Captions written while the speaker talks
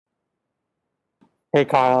Hey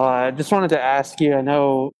Kyle, I just wanted to ask you. I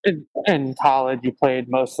know in college you played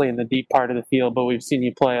mostly in the deep part of the field, but we've seen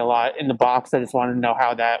you play a lot in the box. I just wanted to know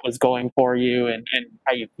how that was going for you and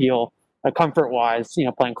how you feel comfort wise,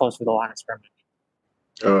 playing close to the line of scrimmage.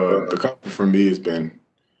 The comfort for me has been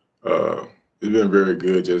uh, it's been very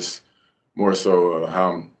good. Just more so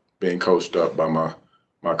how I'm being coached up by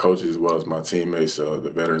my coaches as well as my teammates.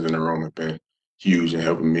 The veterans in the room have been huge in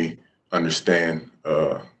helping me understand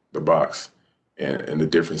the box and the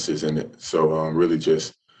differences in it. So really,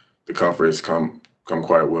 just the comfort has come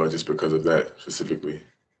quite well just because of that specifically.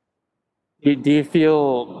 Do you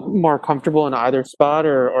feel more comfortable in either spot,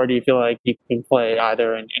 or do you feel like you can play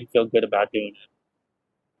either and feel good about doing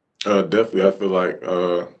it? Definitely, I feel like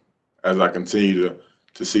as I continue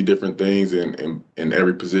to see different things in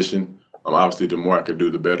every position, obviously the more I could do,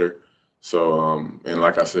 the better. So, and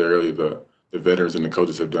like I said earlier, the veterans and the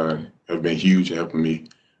coaches have been huge in helping me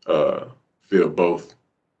uh, feel both,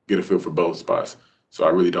 get a feel for both spots. So I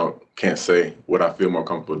really don't can't say what I feel more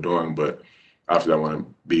comfortable doing, but obviously I want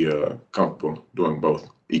to be comfortable doing both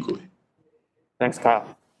equally. Thanks,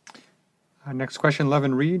 Kyle. Next question,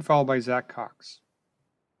 Levin Reed, followed by Zach Cox.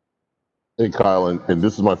 Hey Kyle, and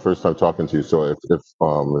this is my first time talking to you, so if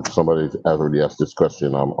somebody has already asked this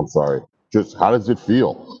question, I'm sorry. Just how does it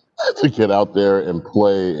feel to get out there and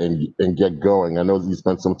play and get going? I know you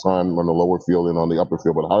spent some time on the lower field and on the upper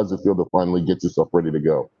field, but how does it feel to finally get yourself ready to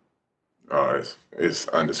go? It's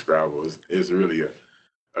undescribable. It's really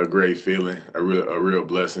a great feeling, a real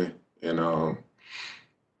blessing, and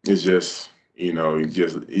it's just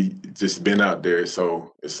just been out there. It's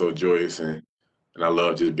so joyous, and I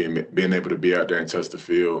love just being able to be out there and touch the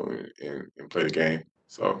field and play the game.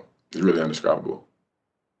 So it's really undescribable.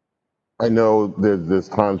 I know there's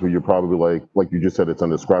times where you're probably like you just said, it's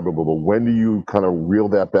undescribable, but when do you kind of reel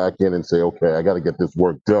that back in and say, okay, I got to get this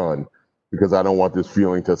work done because I don't want this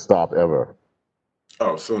feeling to stop ever?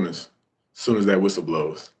 Oh, soon as that whistle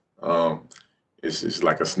blows, um, it's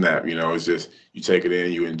like a snap. It's just you take it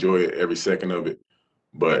in, you enjoy it every second of it.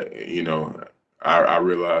 But I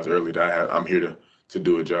realized early that I'm here to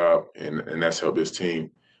do a job, and that's help this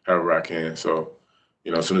team however I can. So,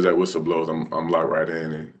 as soon as that whistle blows, I'm locked right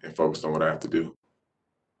in and focused on what I have to do.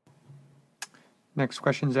 Next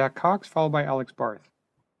question, Zach Cox, followed by Alex Barth.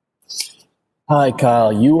 Hi,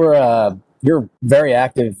 Kyle. You're very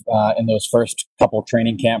active in those first couple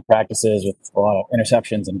training camp practices with a lot of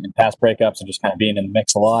interceptions and pass breakups and just kind of being in the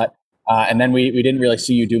mix a lot. And then we didn't really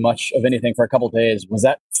see you do much of anything for a couple of days. Was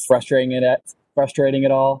that frustrating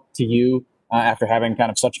at all to you after having kind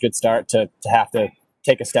of such a good start to have to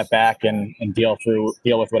take a step back and deal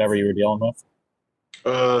with whatever you were dealing with?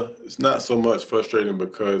 It's not so much frustrating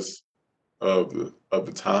because of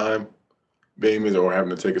the time being missed or having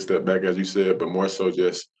to take a step back, as you said, but more so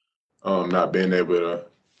just not being able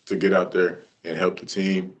to get out there and help the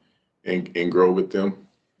team and grow with them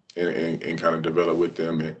and kind of develop with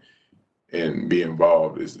them and be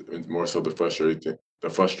involved is more so the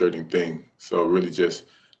frustrating thing. So really just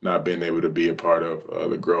not being able to be a part of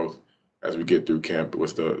the growth as we get through camp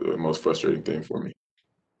was the most frustrating thing for me.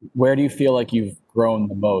 Where do you feel like you've grown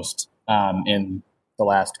the most in the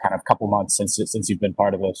last kind of couple months since you've been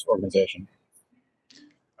part of this organization?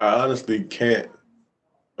 I honestly can't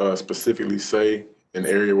specifically say an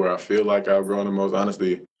area where I feel like I've grown the most.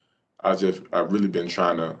 Honestly, I've really been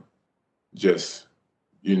trying to just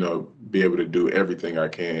be able to do everything I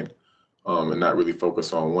can and not really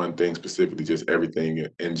focus on one thing specifically, just everything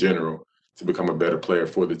in general to become a better player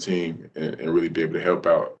for the team and really be able to help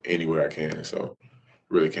out anywhere I can. So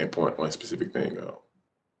really can't point one specific thing out.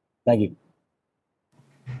 Thank you.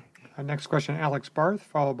 Next question, Alex Barth,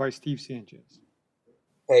 followed by Steve Sanchez.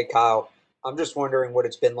 Hey, Kyle. I'm just wondering what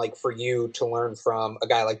it's been like for you to learn from a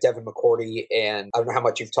guy like Devin McCourty, and I don't know how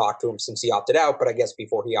much you've talked to him since he opted out, but I guess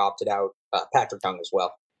before he opted out, Patrick Young as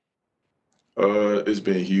well. It's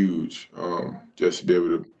been huge. Just to be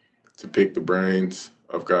able to pick the brains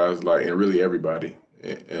of guys like and really everybody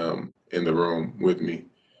in the room with me,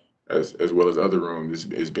 as well as other rooms,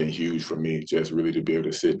 it's been huge for me. Just really to be able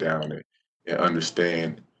to sit down and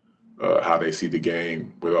understand how they see the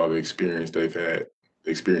game with all the experiences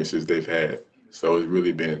they've had. So it's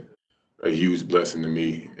really been a huge blessing to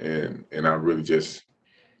me, and I really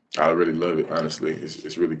love it. Honestly,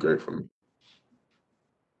 it's really great for me.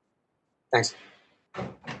 Thanks.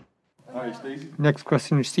 Next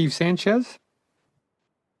question is Steve Sanchez.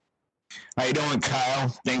 How you doing, Kyle?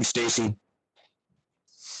 Thanks, Stacy.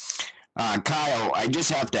 Kyle, I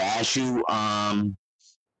just have to ask you,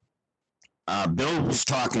 Bill was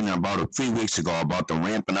talking about 3 weeks ago about the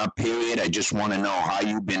ramping up period. I just want to know how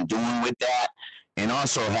you've been doing with that And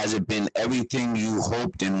also, has it been everything you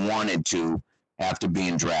hoped and wanted to after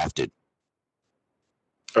being drafted?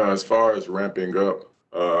 As far as ramping up,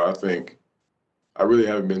 I think I really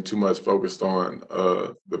haven't been too much focused on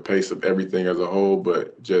the pace of everything as a whole,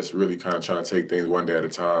 but just really kind of trying to take things one day at a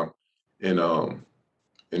time, and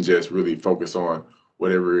just really focus on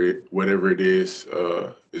whatever it is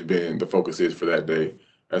has been the focus is for that day.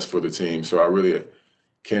 That's for the team. So I really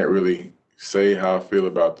can't really say how I feel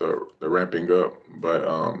about the ramping up, but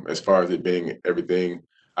as far as it being everything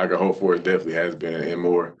I could hope for, it definitely has been and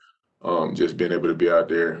more. Just being able to be out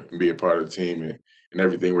there and be a part of the team and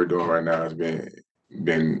everything we're doing right now has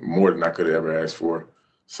been more than I could have ever asked for.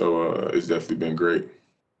 So it's definitely been great.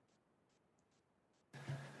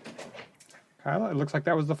 Kyle, it looks like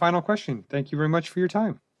that was the final question. Thank you very much for your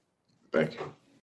time. Thank you.